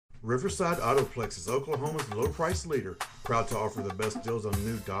Riverside Autoplex is Oklahoma's low-price leader, proud to offer the best deals on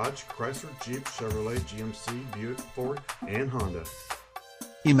new Dodge, Chrysler, Jeep, Chevrolet, GMC, Buick, Ford, and Honda.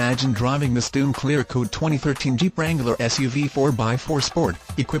 Imagine driving the Stone Clear Coat 2013 Jeep Wrangler SUV 4x4 Sport,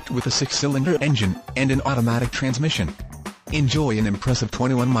 equipped with a 6-cylinder engine and an automatic transmission. Enjoy an impressive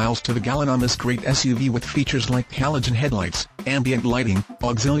 21 miles to the gallon on this great SUV with features like halogen headlights, ambient lighting,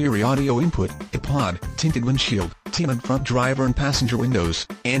 auxiliary audio input, iPod, tinted windshield, tinted front driver and passenger windows,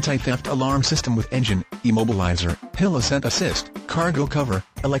 anti-theft alarm system with engine, immobilizer, hill ascent assist, cargo cover,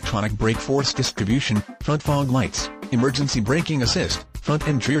 electronic brake force distribution, front fog lights, emergency braking assist, front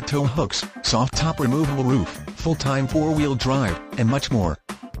and rear tow hooks, soft top removable roof, full-time 4-wheel drive, and much more.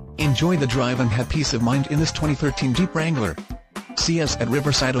 Enjoy the drive and have peace of mind in this 2013 Jeep Wrangler. See us at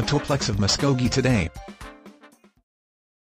Riverside Autoplex of Muskogee today.